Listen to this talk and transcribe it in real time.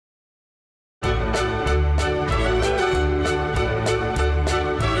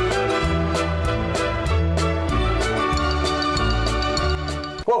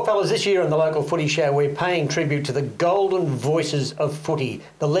fellas, this year on the Local Footy Show, we're paying tribute to the golden voices of footy,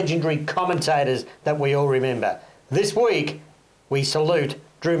 the legendary commentators that we all remember. This week, we salute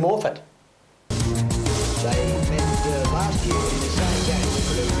Drew Morphett. They met last year in the same game.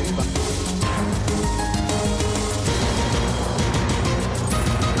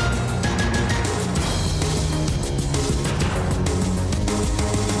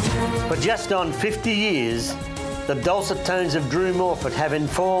 For just on 50 years, the dulcet tones of Drew Morphett have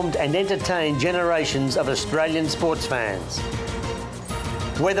informed and entertained generations of Australian sports fans.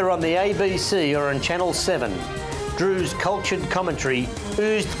 Whether on the ABC or on Channel 7, Drew's cultured commentary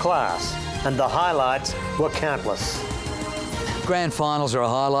oozed class, and the highlights were countless. Grand finals are a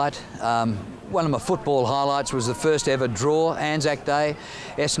highlight. One of my football highlights was the first ever draw, Anzac Day,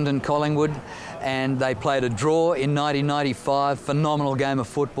 Essendon-Collingwood, and they played a draw in 1995. Phenomenal game of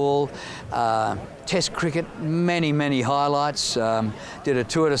football. Test cricket, many highlights. Did a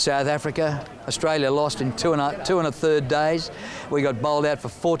tour to South Africa. Australia lost in two and a third days. We got bowled out for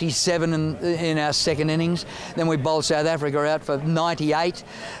 47 in our second innings. Then we bowled South Africa out for 98,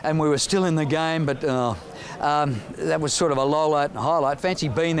 and we were still in the game, but that was sort of a lowlight and highlight. Fancy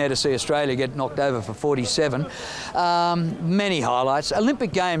being there to see Australia get knocked over for 47. Many highlights.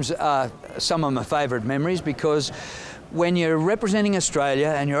 Olympic Games are some of my favourite memories, because when you're representing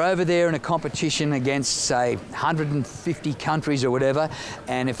Australia and you're over there in a competition against, say, 150 countries or whatever,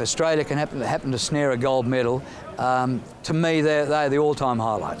 and if Australia can happen to snare a gold medal, to me they're the all-time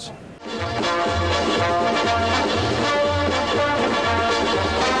highlights.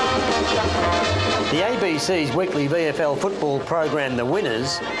 The ABC's weekly VFL football program, The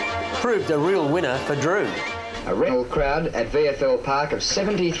Winners, proved a real winner for Drew. A rental crowd at VFL Park of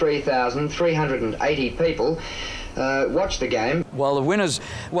 73,380 people watched the game. Well, the Winners,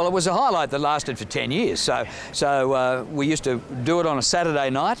 well, it was a highlight that lasted for 10 years. So we used to do it on a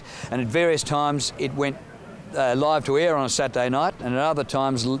Saturday night, and at various times it went live to air on a Saturday night, and at other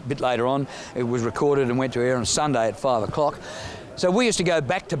times, a bit later on, it was recorded and went to air on Sunday at 5 o'clock. So we used to go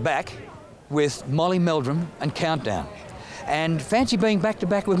back to back with Molly Meldrum and Countdown. And fancy being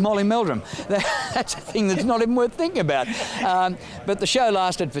back-to-back with Molly Meldrum. That's a thing that's not even worth thinking about. But the show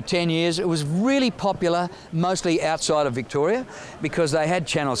lasted for 10 years. It was really popular, mostly outside of Victoria, because they had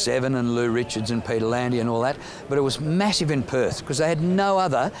Channel 7 and Lou Richards and Peter Landy and all that. But it was massive in Perth, because they had no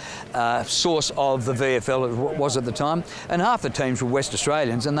other source of the VFL as it was at the time. And half the teams were West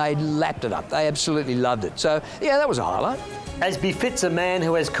Australians, and they lapped it up. They absolutely loved it. So, yeah, that was a highlight. As befits a man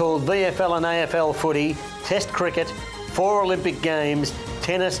who has called VFL and AFL footy, Test cricket, 4 Olympic Games,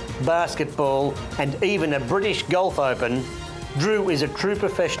 tennis, basketball, and even a British Golf Open, Drew is a true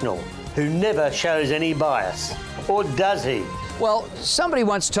professional who never shows any bias. Or does he? Well, somebody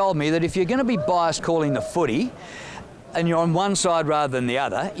once told me that if you're going to be biased calling the footy, and you're on one side rather than the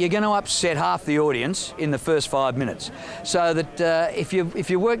other, you're going to upset half the audience in the first 5 minutes. So that if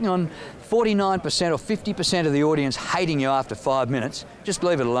you're working on 49% or 50% of the audience hating you after 5 minutes, just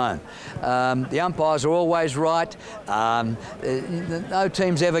leave it alone. The umpires are always right. No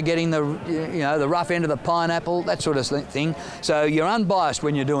team's ever getting the rough end of the pineapple, that sort of thing. So you're unbiased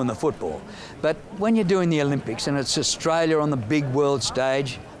when you're doing the football. But when you're doing the Olympics and it's Australia on the big world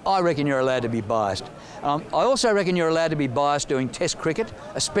stage, I reckon you're allowed to be biased. I also reckon you're allowed to be biased doing Test cricket,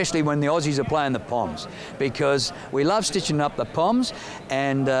 especially when the Aussies are playing the Poms, because we love stitching up the Poms,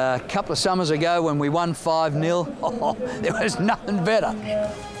 and a couple of summers ago when we won 5-0, there was nothing better.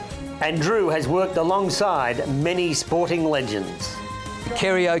 And Drew has worked alongside many sporting legends.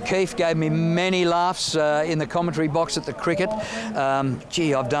 Kerry O'Keefe gave me many laughs in the commentary box at the cricket.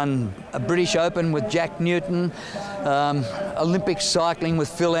 Gee, I've done a British Open with Jack Newton, Olympic cycling with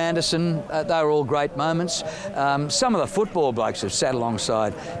Phil Anderson. They were all great moments. Some of the football blokes have sat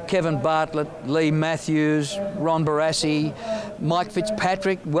alongside Kevin Bartlett, Lee Matthews, Ron Barassi, Mike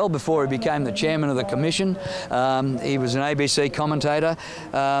Fitzpatrick, well before he became the chairman of the commission. He was an ABC commentator.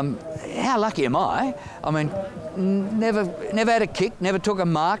 How lucky am I? I mean, never had a kick, never took a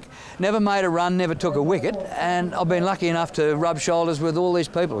mark, never made a run, never took a wicket, and I've been lucky enough to rub shoulders with all these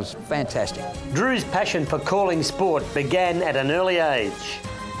people. It's fantastic. Drew's passion for calling sport began at an early age.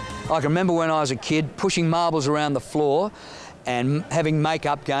 I can remember when I was a kid pushing marbles around the floor and having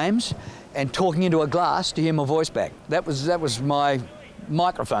make-up games and talking into a glass to hear my voice back. That was my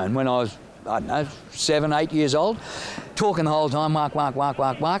microphone when I was, I don't know, 7, 8 years old, talking the whole time, mark,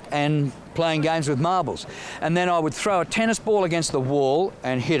 and playing games with marbles. And then I would throw a tennis ball against the wall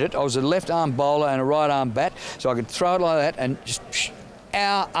and hit it. I was a left-arm bowler and a right-arm bat, so I could throw it like that and just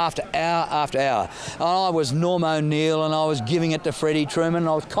hour after hour after hour. And I was Norm O'Neill and I was giving it to Freddie Truman and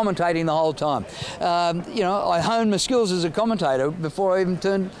I was commentating the whole time. You know, I honed my skills as a commentator before I even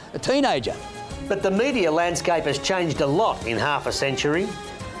turned a teenager. But the media landscape has changed a lot in half a century.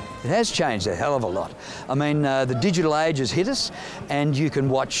 It has changed a hell of a lot. I mean, the digital age has hit us and you can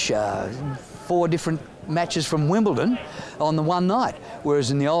watch 4 different matches from Wimbledon on the one night,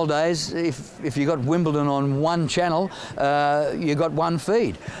 whereas in the old days, if you got Wimbledon on one channel, you got one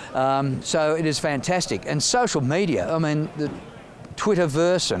feed. So it is fantastic. And social media, I mean, the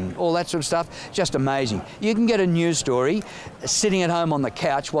Twitterverse and all that sort of stuff, just amazing. You can get a news story sitting at home on the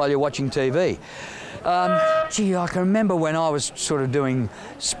couch while you're watching TV. Gee, I can remember when I was sort of doing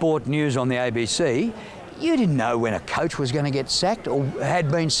sport news on the ABC, you didn't know when a coach was going to get sacked or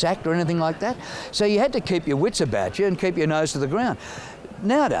had been sacked or anything like that. So you had to keep your wits about you and keep your nose to the ground.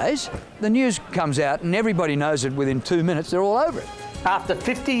 Nowadays, the news comes out and everybody knows it within 2 minutes, they're all over it. After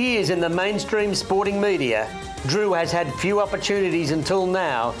 50 years in the mainstream sporting media, Drew has had few opportunities until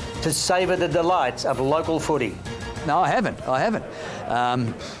now to savour the delights of local footy. No, I haven't.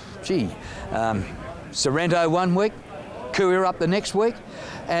 Sorrento one week, Cougar up the next week,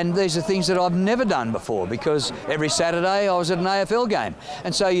 and these are things that I've never done before because every Saturday I was at an AFL game.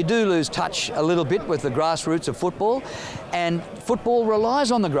 And so you do lose touch a little bit with the grassroots of football, and football relies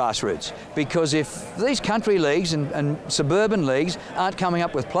on the grassroots because if these country leagues and suburban leagues aren't coming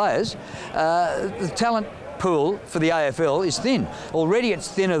up with players, the talent pool for the AFL is thin. Already it's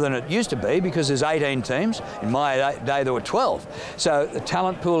thinner than it used to be because there's 18 teams. In my day there were 12. So the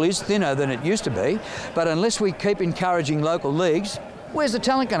talent pool is thinner than it used to be, but unless we keep encouraging local leagues, where's the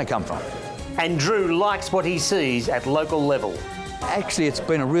talent going to come from? And Drew likes what he sees at local level. Actually, it's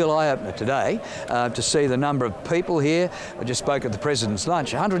been a real eye-opener today to see the number of people here. I just spoke at the President's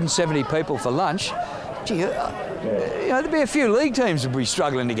Lunch, 170 people for lunch. Gee, you know, there'd be a few league teams that would be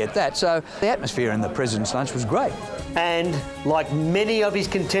struggling to get that. So the atmosphere in the President's Lunch was great. And like many of his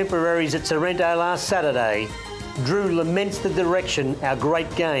contemporaries at Sorrento last Saturday, Drew laments the direction our great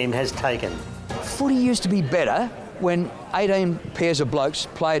game has taken. Footy used to be better when 18 pairs of blokes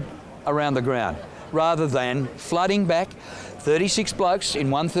played around the ground, rather than flooding back 36 blokes in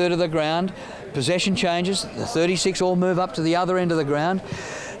 1/3 of the ground, possession changes, the 36 all move up to the other end of the ground.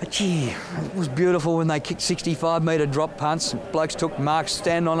 Gee, it was beautiful when they kicked 65-metre drop punts. Blokes took marks,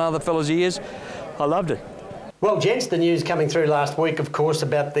 stand on other fellas' ears. I loved it. Well, gents, the news coming through last week, of course,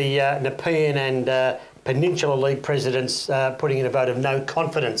 about the Nepean and Peninsula League presidents putting in a vote of no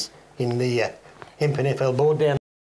confidence in the MPNFL board down